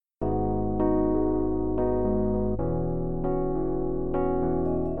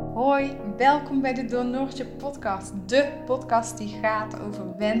Hoi, welkom bij de Door Noortje podcast. De podcast die gaat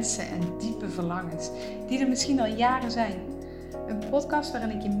over wensen en diepe verlangens, die er misschien al jaren zijn. Een podcast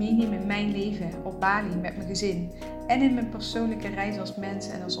waarin ik je meeneem in mijn leven op Bali met mijn gezin en in mijn persoonlijke reis als mens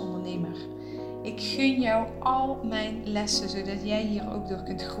en als ondernemer. Ik gun jou al mijn lessen, zodat jij hier ook door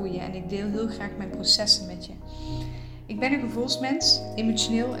kunt groeien en ik deel heel graag mijn processen met je. Ik ben een gevoelsmens,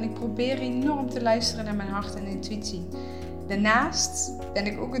 emotioneel en ik probeer enorm te luisteren naar mijn hart en intuïtie. Daarnaast ben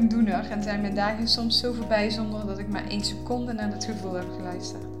ik ook een doener en zijn mijn dagen soms zo voorbij zonder dat ik maar 1 seconde naar het gevoel heb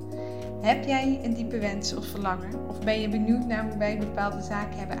geluisterd. Heb jij een diepe wens of verlangen? Of ben je benieuwd naar hoe wij bepaalde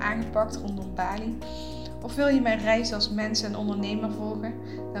zaken hebben aangepakt rondom Bali? Of wil je mijn reis als mens en ondernemer volgen?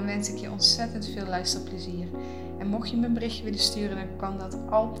 Dan wens ik je ontzettend veel luisterplezier. En mocht je me een berichtje willen sturen, dan kan dat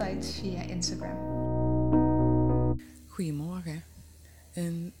altijd via Instagram. Goedemorgen.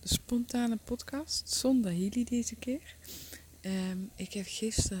 Een spontane podcast zonder Hilly deze keer. Ik heb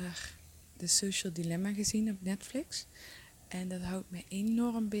gisteren The Social Dilemma gezien op Netflix. En dat houdt me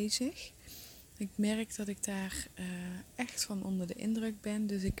enorm bezig. Ik merk dat ik daar echt van onder de indruk ben.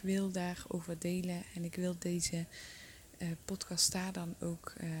 Dus ik wil daarover delen. En ik wil deze podcast daar dan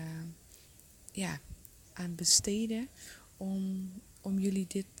ook aan besteden. Om jullie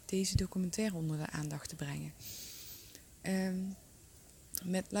deze documentaire onder de aandacht te brengen.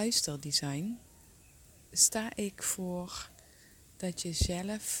 Met luisterdesign sta ik voor dat je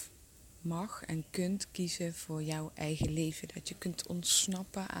zelf mag en kunt kiezen voor jouw eigen leven. Dat je kunt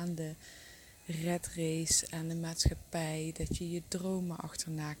ontsnappen aan de red race, aan de maatschappij. Dat je je dromen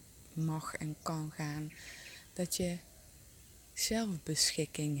achterna mag en kan gaan. Dat je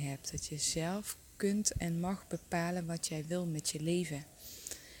zelfbeschikking hebt. Dat je zelf kunt en mag bepalen wat jij wil met je leven.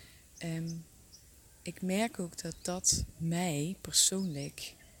 Ik merk ook dat dat mij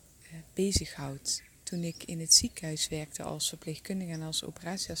persoonlijk bezighoudt. Toen ik in het ziekenhuis werkte als verpleegkundige en als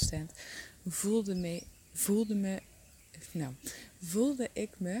operatieassistent, voelde ik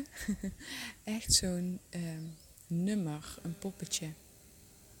me echt zo'n nummer, een poppetje.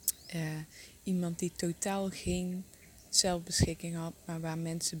 Iemand die totaal geen zelfbeschikking had, maar waar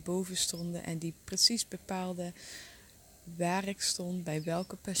mensen boven stonden en die precies bepaalde waar ik stond, bij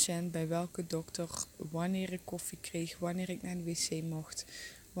welke patiënt, bij welke dokter, wanneer ik koffie kreeg, wanneer ik naar de wc mocht,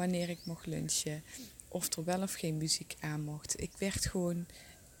 wanneer ik mocht lunchen, of er wel of geen muziek aan mocht. Ik werd gewoon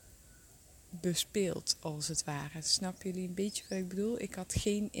bespeeld, als het ware. Snappen jullie een beetje wat ik bedoel? Ik had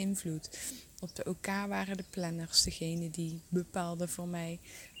geen invloed. Op de OK waren de planners degene die bepaalden voor mij,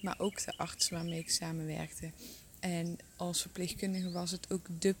 maar ook de arts waarmee ik samenwerkte. En als verpleegkundige was het ook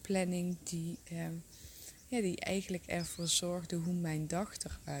de planning die eigenlijk ervoor zorgde hoe mijn dag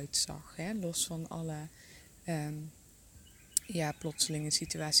eruit zag. Hè? Los van alle plotselinge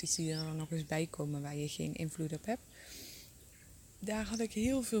situaties die er nog eens bij komen waar je geen invloed op hebt. Daar had ik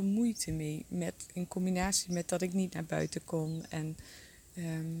heel veel moeite mee. In combinatie met dat ik niet naar buiten kon. En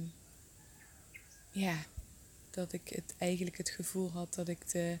dat ik het gevoel had dat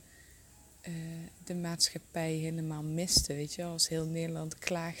ik de maatschappij helemaal miste. Weet je, als heel Nederland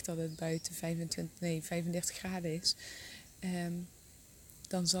klaagt dat het buiten 35 graden is.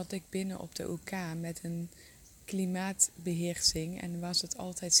 Dan zat ik binnen op de OK met een klimaatbeheersing. En was het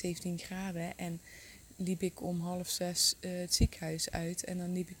altijd 17 graden. En liep ik om 5:30 het ziekenhuis uit. En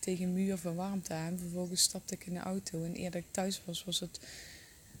dan liep ik tegen een muur van warmte aan. Vervolgens stapte ik in de auto. En eer dat ik thuis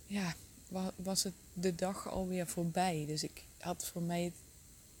was het de dag alweer voorbij. Dus ik had voor mij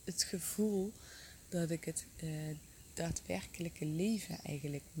het gevoel dat ik het daadwerkelijke leven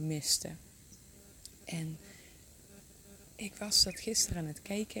eigenlijk miste. En ik was dat gisteren aan het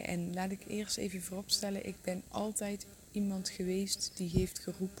kijken en laat ik eerst even vooropstellen, ik ben altijd iemand geweest die heeft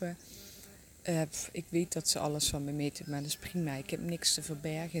geroepen, ik weet dat ze alles van me weten, maar dat is prima. Ik heb niks te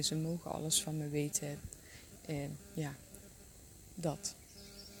verbergen, ze mogen alles van me weten. Dat.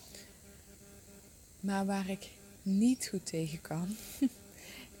 Maar waar ik niet goed tegen kan,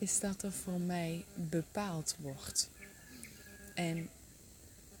 is dat er voor mij bepaald wordt. En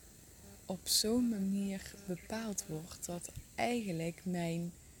op zo'n manier bepaald wordt dat eigenlijk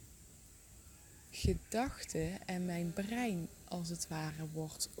mijn gedachten en mijn brein als het ware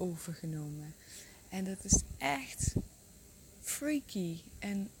wordt overgenomen. En dat is echt freaky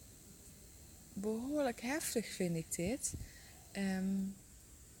en behoorlijk heftig vind ik dit.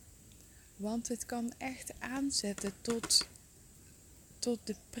 Want het kan echt aanzetten tot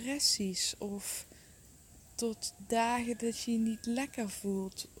depressies of tot dagen dat je je niet lekker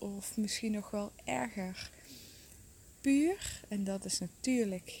voelt of misschien nog wel erger. Puur, en dat is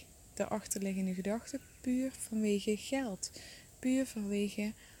natuurlijk de achterliggende gedachte, puur vanwege geld. Puur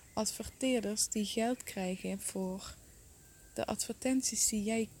vanwege adverteerders die geld krijgen voor de advertenties die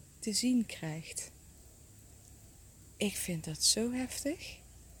jij te zien krijgt. Ik vind dat zo heftig.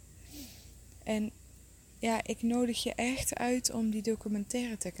 En ja, ik nodig je echt uit om die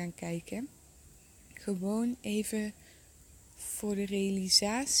documentaire te gaan kijken. Gewoon even voor de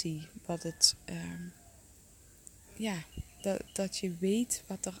realisatie wat het... dat je weet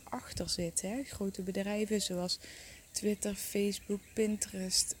wat erachter zit. Hè? Grote bedrijven zoals Twitter, Facebook,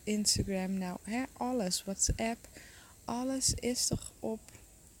 Pinterest, Instagram. Nou, alles, WhatsApp. Alles is erop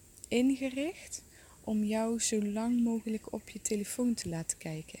ingericht om jou zo lang mogelijk op je telefoon te laten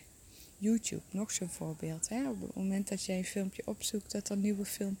kijken. YouTube, nog zo'n voorbeeld. Hè? Op het moment dat jij een filmpje opzoekt, dat er nieuwe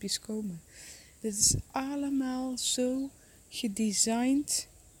filmpjes komen. Dit is allemaal zo gedesigned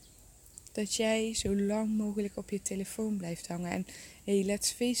dat jij zo lang mogelijk op je telefoon blijft hangen. En hey,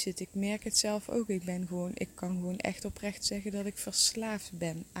 let's face it, ik merk het zelf ook. Ik kan gewoon echt oprecht zeggen dat ik verslaafd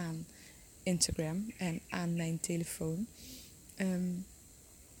ben aan Instagram en aan mijn telefoon.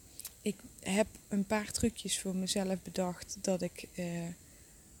 Ik heb een paar trucjes voor mezelf bedacht dat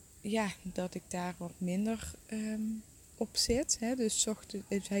ik daar wat minder op zit. Hè. Dus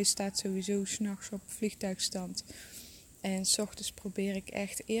hij staat sowieso 's nachts op vliegtuigstand. En 's ochtends probeer ik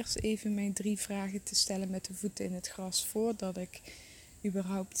echt eerst even mijn 3 vragen te stellen met de voeten in het gras voordat ik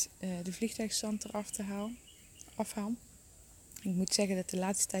überhaupt de vliegtuigstand eraf afhaal. Ik moet zeggen dat de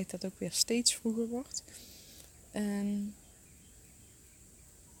laatste tijd dat ook weer steeds vroeger wordt.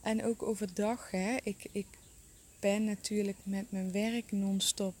 En ook overdag, hè. Ik ben natuurlijk met mijn werk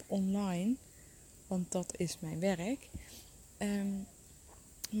non-stop online, want dat is mijn werk.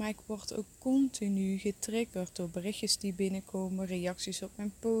 Maar ik word ook continu getriggerd door berichtjes die binnenkomen, reacties op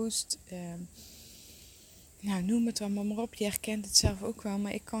mijn post. Noem het allemaal maar op. Je herkent het zelf ook wel.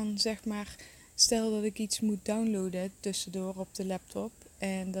 Maar ik kan stel dat ik iets moet downloaden tussendoor op de laptop.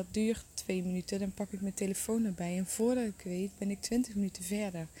 En dat duurt 2 minuten. Dan pak ik mijn telefoon erbij. En voordat ik weet ben ik 20 minuten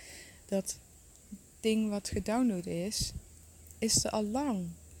verder. Dat ding wat gedownload is er al lang.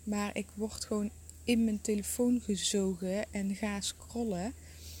 Maar ik word gewoon in mijn telefoon gezogen en ga scrollen.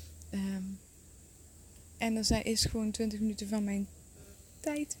 En er is gewoon 20 minuten van mijn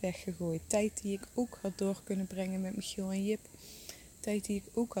tijd weggegooid. Tijd die ik ook had door kunnen brengen met Michiel en Jip. Tijd die ik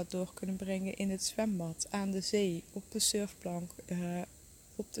ook had door kunnen brengen in het zwembad, aan de zee, op de surfplank,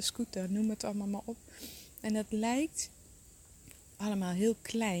 op de scooter, noem het allemaal maar op. En dat lijkt allemaal heel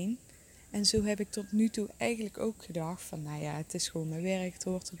klein. En zo heb ik tot nu toe eigenlijk ook gedacht van, het is gewoon mijn werk, het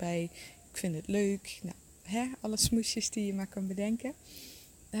hoort erbij. Ik vind het leuk. Alle smoesjes die je maar kan bedenken.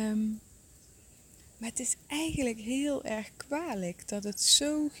 Maar het is eigenlijk heel erg kwalijk dat het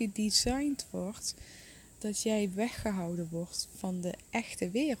zo gedesigned wordt dat jij weggehouden wordt van de echte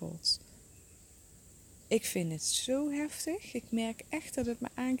wereld. Ik vind het zo heftig. Ik merk echt dat het me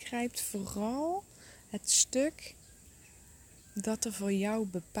aangrijpt. Vooral het stuk dat er voor jou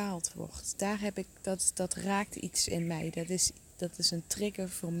bepaald wordt. Dat raakt iets in mij. Dat is een trigger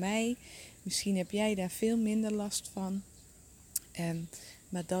voor mij. Misschien heb jij daar veel minder last van.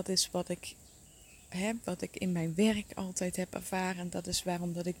 Maar dat is wat ik in mijn werk altijd heb ervaren. Dat is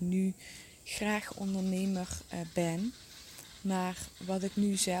waarom dat ik nu graag ondernemer ben. Maar wat ik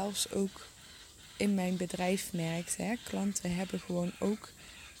nu zelfs ook in mijn bedrijf merk. Klanten hebben gewoon ook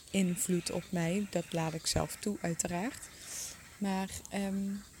invloed op mij. Dat laat ik zelf toe uiteraard. Maar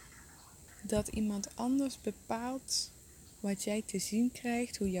dat iemand anders bepaalt wat jij te zien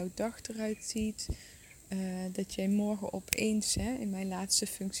krijgt. Hoe jouw dag eruit ziet. Dat jij morgen opeens, in mijn laatste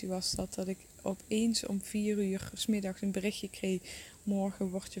functie was dat ik opeens om 4 uur 's middags een berichtje kreeg. Morgen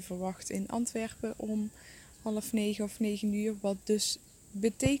word je verwacht in Antwerpen om 8:30 of 9 uur. Wat dus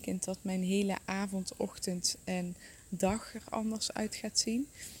betekent dat mijn hele avond, ochtend en dag er anders uit gaat zien.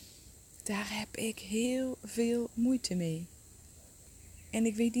 Daar heb ik heel veel moeite mee. En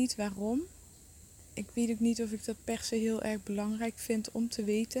ik weet niet waarom. Ik weet ook niet of ik dat per se heel erg belangrijk vind om te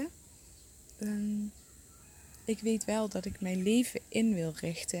weten. Ik weet wel dat ik mijn leven in wil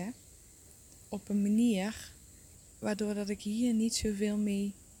richten op een manier waardoor dat ik hier niet zoveel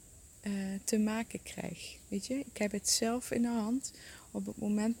mee te maken krijg. Weet je, ik heb het zelf in de hand. Op het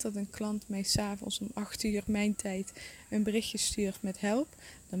moment dat een klant mij 's avonds om 8 uur mijn tijd een berichtje stuurt met help,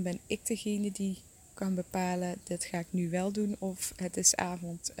 dan ben ik degene die kan bepalen, dit ga ik nu wel doen of het is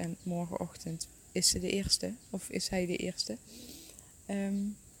avond en morgenochtend is ze de eerste of is hij de eerste.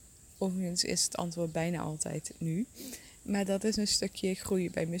 Overigens is het antwoord bijna altijd nu. Maar dat is een stukje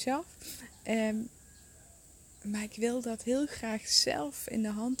groeien bij mezelf. Maar ik wil dat heel graag zelf in de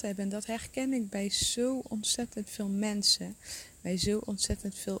hand hebben. En dat herken ik bij zo ontzettend veel mensen. Bij zo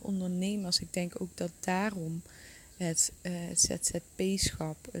ontzettend veel ondernemers. Ik denk ook dat daarom het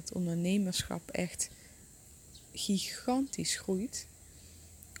ZZP-schap, het ondernemerschap echt gigantisch groeit.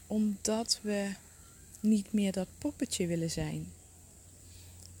 Omdat we niet meer dat poppetje willen zijn.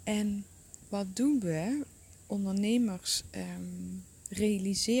 En wat doen we? Ondernemers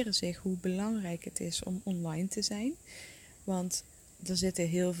realiseren zich hoe belangrijk het is om online te zijn. Want er zitten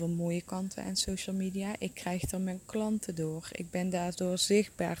heel veel mooie kanten aan social media. Ik krijg er mijn klanten door. Ik ben daardoor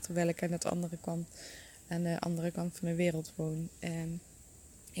zichtbaar terwijl ik aan de andere kant van de wereld woon.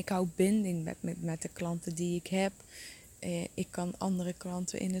 Ik hou binding met de klanten die ik heb. Ik kan andere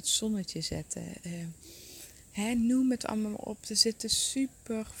klanten in het zonnetje zetten. Noem het allemaal maar op. Er zitten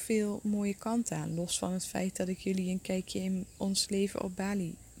super veel mooie kanten aan. Los van het feit dat ik jullie een kijkje in ons leven op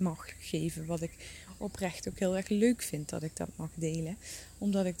Bali mag geven. Wat ik oprecht ook heel erg leuk vind dat ik dat mag delen.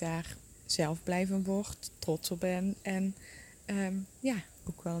 Omdat ik daar zelf blij van word, trots op ben. En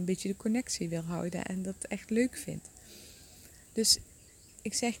ook wel een beetje de connectie wil houden. En dat echt leuk vind. Dus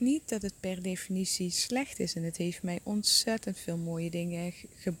ik zeg niet dat het per definitie slecht is. En het heeft mij ontzettend veel mooie dingen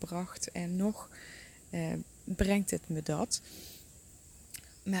gebracht. En nog brengt het me dat.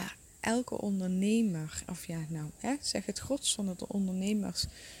 Maar elke ondernemer, zeg het gros van de ondernemers,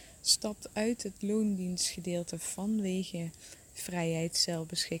 stapt uit het loondienstgedeelte vanwege vrijheid,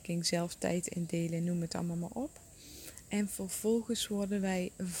 zelfbeschikking, zelftijd indelen, noem het allemaal maar op. En vervolgens worden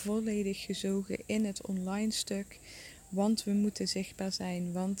wij volledig gezogen in het online stuk, want we moeten zichtbaar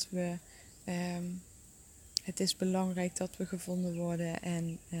zijn, want het is belangrijk dat we gevonden worden.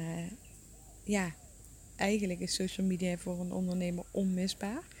 En eigenlijk is social media voor een ondernemer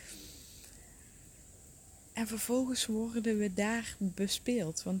onmisbaar. En vervolgens worden we daar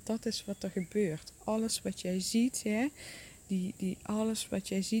bespeeld. Want dat is wat er gebeurt. Alles wat jij ziet, alles wat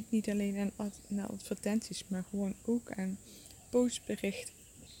jij ziet, niet alleen aan advertenties, maar gewoon ook aan postberichten.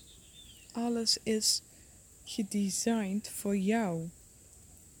 Alles is gedesigned voor jou.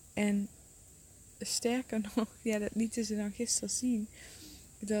 En sterker nog, dat lieten ze dan gisteren zien.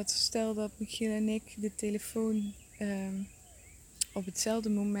 Dat stel dat Michiel en ik de telefoon op hetzelfde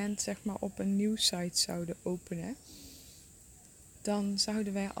moment op een nieuwssite zouden openen, dan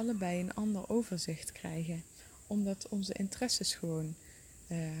zouden wij allebei een ander overzicht krijgen. Omdat onze interesses gewoon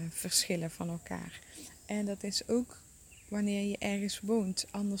verschillen van elkaar. En dat is ook wanneer je ergens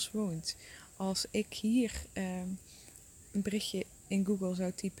anders woont. Als ik hier een berichtje in Google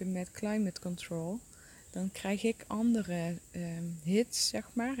zou typen met climate control, dan krijg ik andere hits,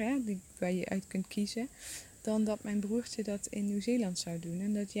 waar je uit kunt kiezen, dan dat mijn broertje dat in Nieuw-Zeeland zou doen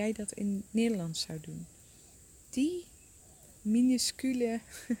en dat jij dat in Nederland zou doen. Die minuscule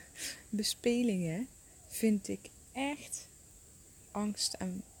bespelingen vind ik echt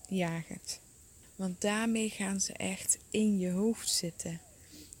angstaanjagend. Want daarmee gaan ze echt in je hoofd zitten.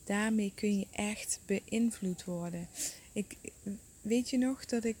 Daarmee kun je echt beïnvloed worden. Weet je nog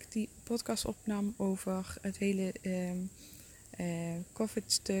dat ik die podcast opnam over het hele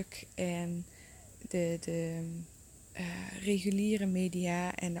COVID-stuk en de reguliere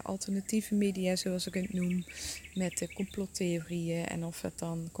media en de alternatieve media, zoals ik het noem, met de complottheorieën en of het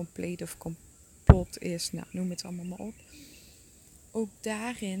dan compleet of complot is, noem het allemaal maar op. Ook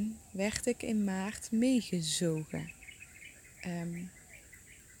daarin werd ik in maart meegezogen.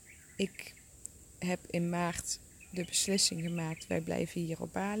 Ik heb in maart de beslissing gemaakt, wij blijven hier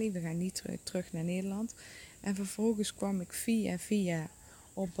op Bali, we gaan niet terug naar Nederland. En vervolgens kwam ik via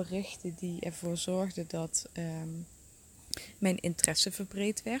op berichten die ervoor zorgden dat mijn interesse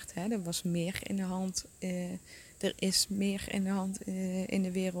verbreed werd. Er was meer in de hand, er is meer in de hand in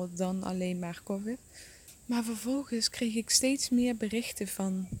de wereld dan alleen maar COVID. Maar vervolgens kreeg ik steeds meer berichten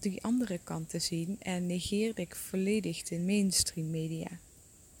van die andere kant te zien en negeerde ik volledig de mainstream media.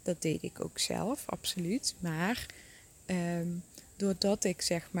 Dat deed ik ook zelf, absoluut. Maar doordat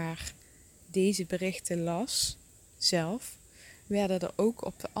ik deze berichten las zelf, werden er ook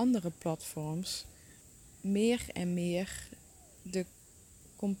op de andere platforms meer en meer de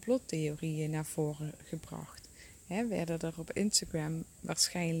complottheorieën naar voren gebracht. Werden er op Instagram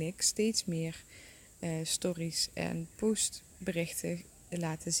waarschijnlijk steeds meer stories en postberichten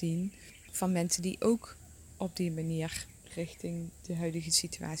laten zien van mensen die ook op die manier richting de huidige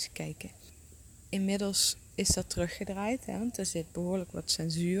situatie kijken. Inmiddels is dat teruggedraaid, want er zit behoorlijk wat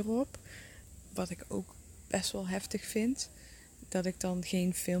censuur op. Wat ik ook best wel heftig vind. Dat ik dan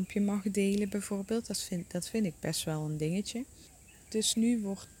geen filmpje mag delen bijvoorbeeld. Dat vind ik best wel een dingetje. Dus nu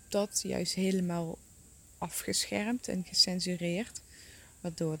wordt dat juist helemaal afgeschermd en gecensureerd.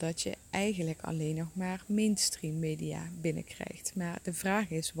 Waardoor dat je eigenlijk alleen nog maar mainstream media binnenkrijgt. Maar de vraag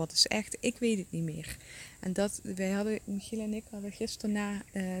is, wat is echt? Ik weet het niet meer. En Michiel en ik hadden gisteren na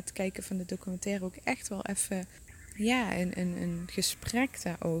het kijken van de documentaire ook echt wel even een gesprek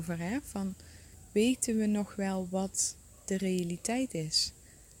daarover. Van, weten we nog wel wat de realiteit is?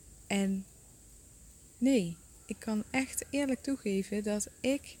 En nee, ik kan echt eerlijk toegeven dat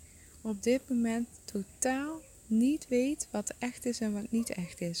ik op dit moment totaal niet weet wat echt is en wat niet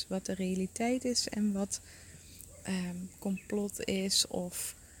echt is. Wat de realiteit is en wat complot is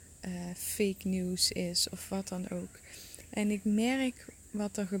of fake news is of wat dan ook. En ik merk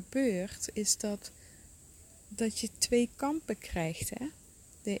wat er gebeurt is dat je twee kampen krijgt. Hè?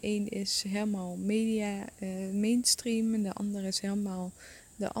 De een is helemaal media mainstream en de andere is helemaal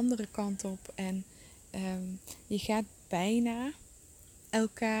de andere kant op. En je gaat bijna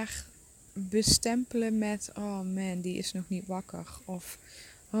elkaar bestempelen met oh man, die is nog niet wakker. Of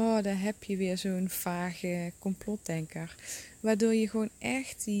oh, daar heb je weer zo'n vage complotdenker. Waardoor je gewoon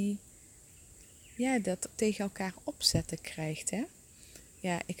echt dat tegen elkaar opzetten krijgt. Hè?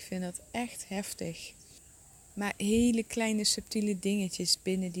 Ja, ik vind dat echt heftig. Maar hele kleine subtiele dingetjes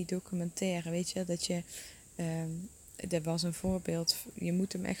binnen die documentaire. Weet je, dat je... er was een voorbeeld, je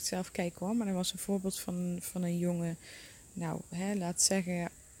moet hem echt zelf kijken hoor. Maar er was een voorbeeld van een jongen... Nou, laat zeggen,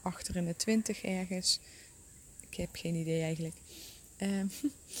 achter in de 20 ergens. Ik heb geen idee eigenlijk.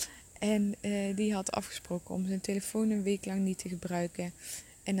 En die had afgesproken om zijn telefoon een week lang niet te gebruiken.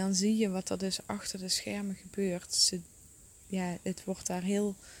 En dan zie je wat er dus achter de schermen gebeurt. Het wordt daar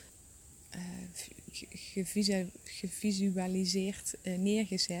heel gevisualiseerd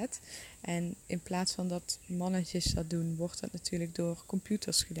neergezet. En in plaats van dat mannetjes dat doen, wordt dat natuurlijk door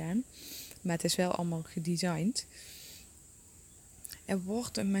computers gedaan. Maar het is wel allemaal gedesigned. Er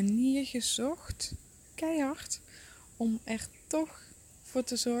wordt een manier gezocht, keihard, om er toch voor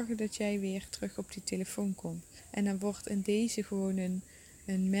te zorgen dat jij weer terug op die telefoon komt. En dan wordt in deze gewoon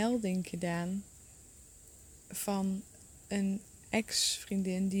een melding gedaan van een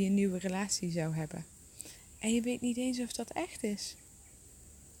ex-vriendin die een nieuwe relatie zou hebben. En je weet niet eens of dat echt is.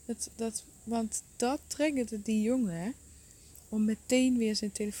 Want dat triggerde die jongen om meteen weer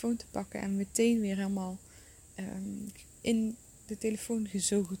zijn telefoon te pakken en meteen weer helemaal in de telefoon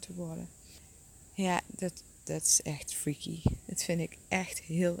gezogen te worden. Ja, dat is echt freaky. Dat vind ik echt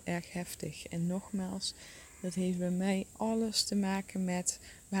heel erg heftig. En nogmaals, dat heeft bij mij alles te maken met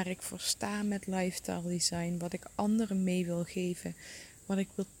waar ik voor sta met lifestyle design. Wat ik anderen mee wil geven. Wat ik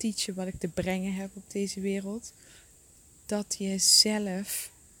wil teachen, wat ik te brengen heb op deze wereld. Dat je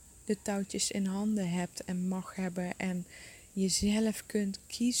zelf de touwtjes in handen hebt en mag hebben. En je zelf kunt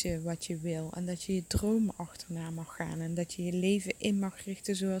kiezen wat je wil. En dat je je dromen achterna mag gaan. En dat je je leven in mag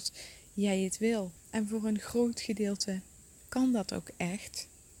richten zoals jij het wil. En voor een groot gedeelte kan dat ook echt.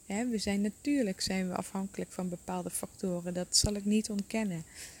 Natuurlijk zijn we afhankelijk van bepaalde factoren. Dat zal ik niet ontkennen.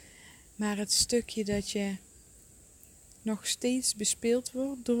 Maar het stukje dat je nog steeds bespeeld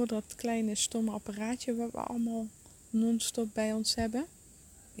wordt door dat kleine stomme apparaatje wat we allemaal non-stop bij ons hebben.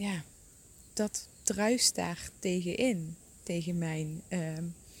 Ja, dat druist daar tegenin. Tegen mijn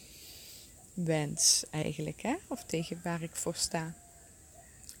wens eigenlijk. Of tegen waar ik voor sta.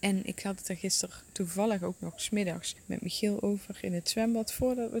 En ik had het er gisteren toevallig ook nog 's middags met Michiel over in het zwembad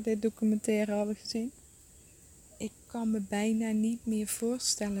voordat we dit documentaire hadden gezien. Ik kan me bijna niet meer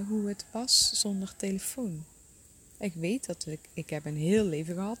voorstellen hoe het was zonder telefoon. Ik weet dat ik heb een heel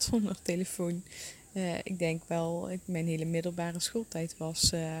leven gehad zonder telefoon. Ik denk wel, mijn hele middelbare schooltijd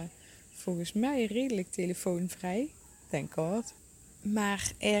was volgens mij redelijk telefoonvrij. Denk al wat.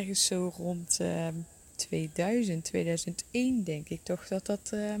 Maar ergens zo rond 2001 denk ik toch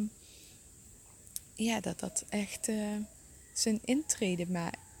dat echt zijn intrede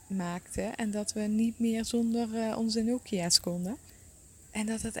maakte. En dat we niet meer zonder onze Nokia's konden. En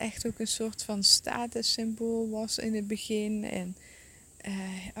dat het echt ook een soort van statussymbool was in het begin. En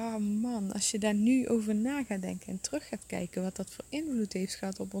oh man, als je daar nu over na gaat denken en terug gaat kijken wat dat voor invloed heeft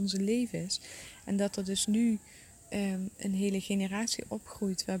gehad op onze levens. En dat er dus nu een hele generatie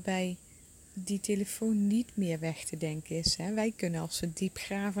opgroeit waarbij die telefoon niet meer weg te denken is. Hè? Wij kunnen als we diep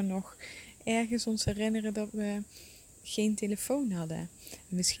graven nog ergens ons herinneren dat we geen telefoon hadden.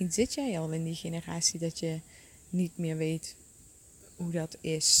 Misschien zit jij al in die generatie dat je niet meer weet hoe dat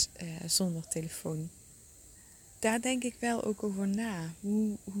is zonder telefoon. Daar denk ik wel ook over na.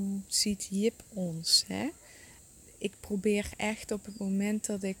 Hoe ziet Jip ons? Hè? Ik probeer echt op het moment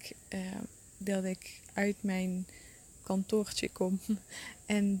dat ik uit mijn kantoortje kom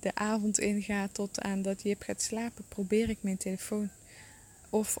en de avond inga tot aan dat Jip gaat slapen, probeer ik mijn telefoon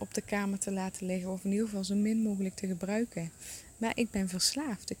of op de kamer te laten liggen of in ieder geval zo min mogelijk te gebruiken. Maar ik ben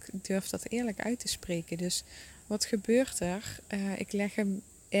verslaafd. Ik durf dat eerlijk uit te spreken. Dus wat gebeurt er? Ik leg hem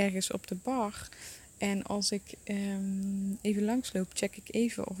ergens op de bar en als ik even langsloop, check ik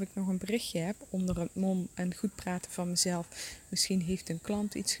even of ik nog een berichtje heb onder het mom en goed praten van mezelf. Misschien heeft een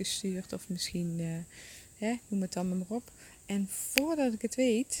klant iets gestuurd of misschien, noem het allemaal maar op. En voordat ik het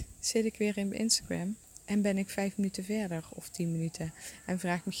weet, zit ik weer in Instagram en ben ik 5 minuten verder of 10 minuten. En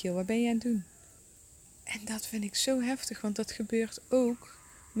vraagt Michiel, wat ben je aan het doen? En dat vind ik zo heftig, want dat gebeurt ook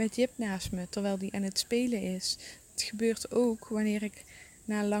met Jip naast me, terwijl die aan het spelen is. Het gebeurt ook wanneer ik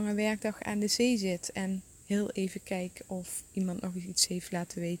na een lange werkdag aan de zee zit en heel even kijk of iemand nog iets heeft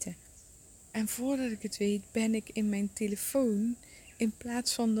laten weten. En voordat ik het weet, ben ik in mijn telefoon, in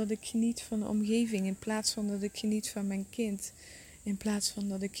plaats van dat ik geniet van de omgeving, in plaats van dat ik geniet van mijn kind, in plaats van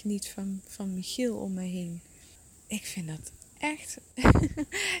dat ik geniet van Michiel om me heen. Ik vind dat echt.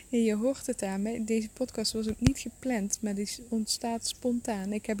 Je hoort het aan me. Deze podcast was ook niet gepland, maar die ontstaat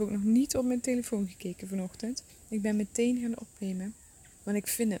spontaan. Ik heb ook nog niet op mijn telefoon gekeken vanochtend. Ik ben meteen gaan opnemen, want ik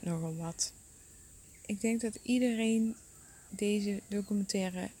vind het nogal wat. Ik denk dat iedereen deze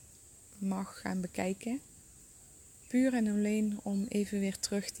documentaire mag gaan bekijken. Puur en alleen om even weer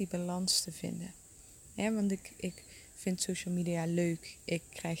terug die balans te vinden. Want ik vind social media leuk. Ik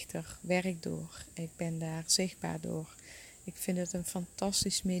krijg er werk door. Ik ben daar zichtbaar door. Ik vind het een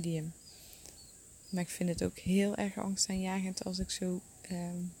fantastisch medium. Maar ik vind het ook heel erg angstaanjagend als ik zo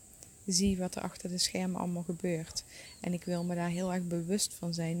zie wat er achter de schermen allemaal gebeurt. En ik wil me daar heel erg bewust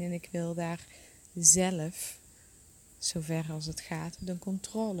van zijn. En ik wil daar zelf, zover als het gaat, de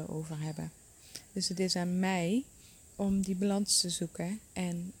controle over hebben. Dus het is aan mij om die balans te zoeken.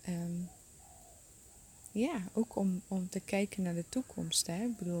 En ook om te kijken naar de toekomst. Hè?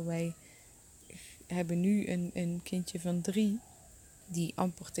 Ik bedoel, wij hebben nu een kindje van 3 die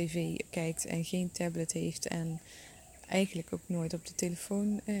amper tv kijkt en geen tablet heeft en eigenlijk ook nooit op de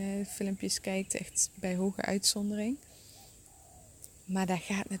telefoon filmpjes kijkt, echt bij hoge uitzondering. Maar daar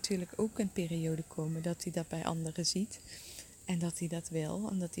gaat natuurlijk ook een periode komen dat hij dat bij anderen ziet en dat hij dat wil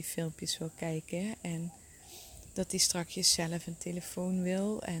en dat hij filmpjes wil kijken en dat hij straks zelf een telefoon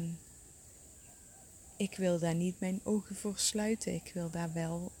wil. En ik wil daar niet mijn ogen voor sluiten. Ik wil daar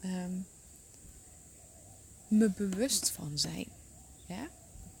wel me bewust van zijn. Ja?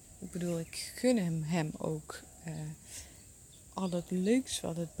 Ik bedoel, ik gun hem ook al het leuks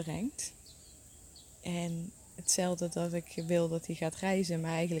wat het brengt. En hetzelfde dat ik wil dat hij gaat reizen,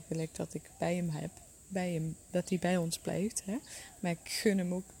 maar eigenlijk wil ik dat ik bij hem heb. Dat hij bij ons blijft. Hè? Maar ik gun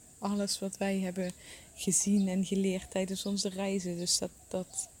hem ook alles wat wij hebben gezien en geleerd tijdens onze reizen. Dus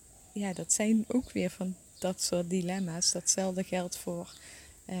dat zijn ook weer van dat soort dilemma's. Datzelfde geldt voor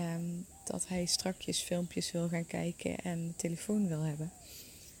dat hij strakjes filmpjes wil gaan kijken en een telefoon wil hebben.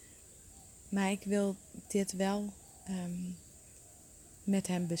 Maar ik wil dit wel met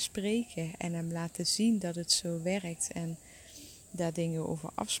hem bespreken en hem laten zien dat het zo werkt en daar dingen over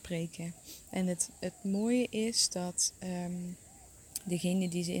afspreken. En het mooie is dat degenen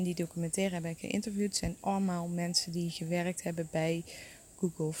die ze in die documentaire hebben geïnterviewd zijn allemaal mensen die gewerkt hebben bij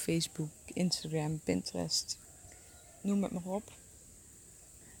Google, Facebook, Instagram, Pinterest. Noem het maar op.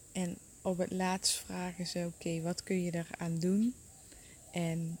 En op het laatst vragen ze, oké, wat kun je eraan doen?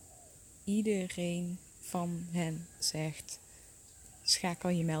 En iedereen van hen zegt, schakel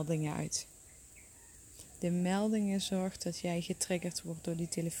je meldingen uit. De meldingen zorgt dat jij getriggerd wordt door die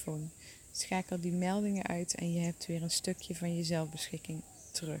telefoon. Schakel die meldingen uit en je hebt weer een stukje van je zelfbeschikking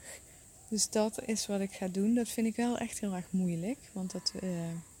terug. Dus dat is wat ik ga doen. Dat vind ik wel echt heel erg moeilijk. Want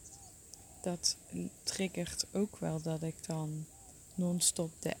dat triggert ook wel dat ik dan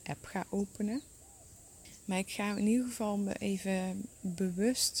non-stop de app ga openen. Maar ik ga in ieder geval me even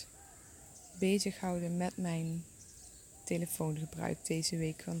bewust bezighouden met mijn telefoongebruik deze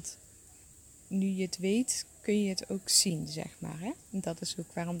week. Want nu je het weet, kun je het ook zien, zeg maar. Hè? En dat is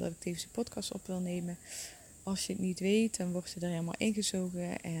ook waarom dat ik deze podcast op wil nemen. Als je het niet weet, dan word je er helemaal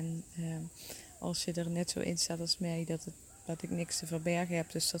ingezogen. En als je er net zo in staat als mij, dat ik niks te verbergen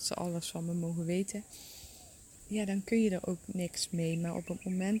heb. Dus dat ze alles van me mogen weten. Ja, dan kun je er ook niks mee. Maar op het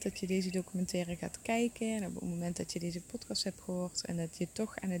moment dat je deze documentaire gaat kijken en op het moment dat je deze podcast hebt gehoord en dat je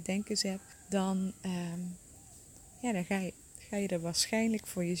toch aan het denken zet, dan ga je er waarschijnlijk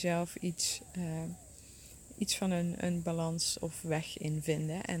voor jezelf iets van een balans of weg in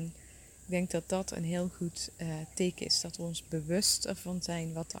vinden. En ik denk dat dat een heel goed teken is, dat we ons bewust ervan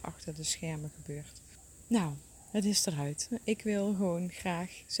zijn wat er achter de schermen gebeurt. Nou, het is eruit. Ik wil gewoon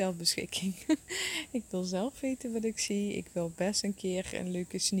graag zelfbeschikking. Ik wil zelf weten wat ik zie. Ik wil best een keer een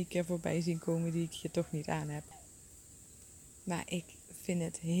leuke sneaker voorbij zien komen die ik hier toch niet aan heb. Maar ik vind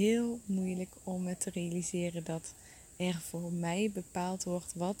het heel moeilijk om me te realiseren dat er voor mij bepaald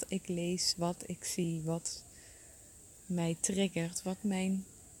wordt wat ik lees, wat ik zie, wat mij triggert, wat mijn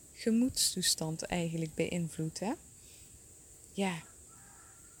gemoedstoestand eigenlijk beïnvloedt. Hè? Ja,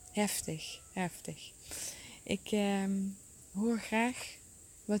 heftig. Ik hoor graag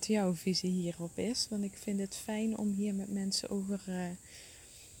wat jouw visie hierop is. Want ik vind het fijn om hier met mensen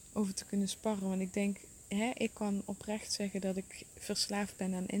over te kunnen sparren. Want ik denk, ik kan oprecht zeggen dat ik verslaafd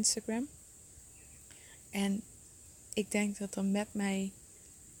ben aan Instagram. En ik denk dat er met mij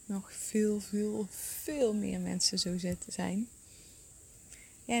nog veel meer mensen zo zijn.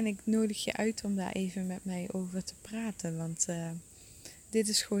 Ja, en ik nodig je uit om daar even met mij over te praten. Want dit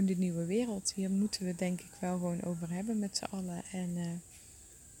is gewoon de nieuwe wereld. Hier moeten we het denk ik wel gewoon over hebben met z'n allen. En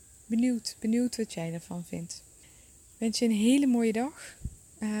benieuwd wat jij ervan vindt. Ik wens je een hele mooie dag.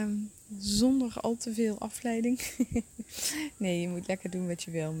 Zonder al te veel afleiding. Nee, je moet lekker doen wat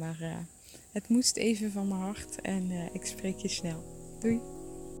je wil. Maar het moest even van mijn hart. En ik spreek je snel. Doei.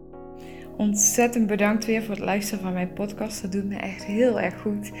 Ontzettend bedankt weer voor het luisteren van mijn podcast. Dat doet me echt heel erg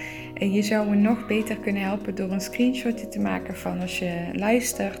goed. En je zou me nog beter kunnen helpen door een screenshotje te maken van als je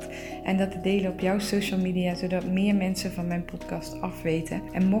luistert. En dat te delen op jouw social media, zodat meer mensen van mijn podcast afweten.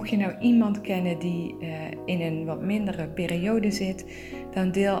 En mocht je nou iemand kennen die in een wat mindere periode zit,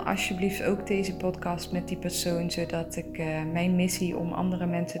 dan deel alsjeblieft ook deze podcast met die persoon. Zodat ik mijn missie om andere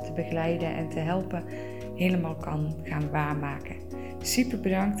mensen te begeleiden en te helpen helemaal kan gaan waarmaken. Super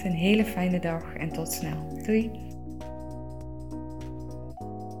bedankt, een hele fijne dag en tot snel. Doei!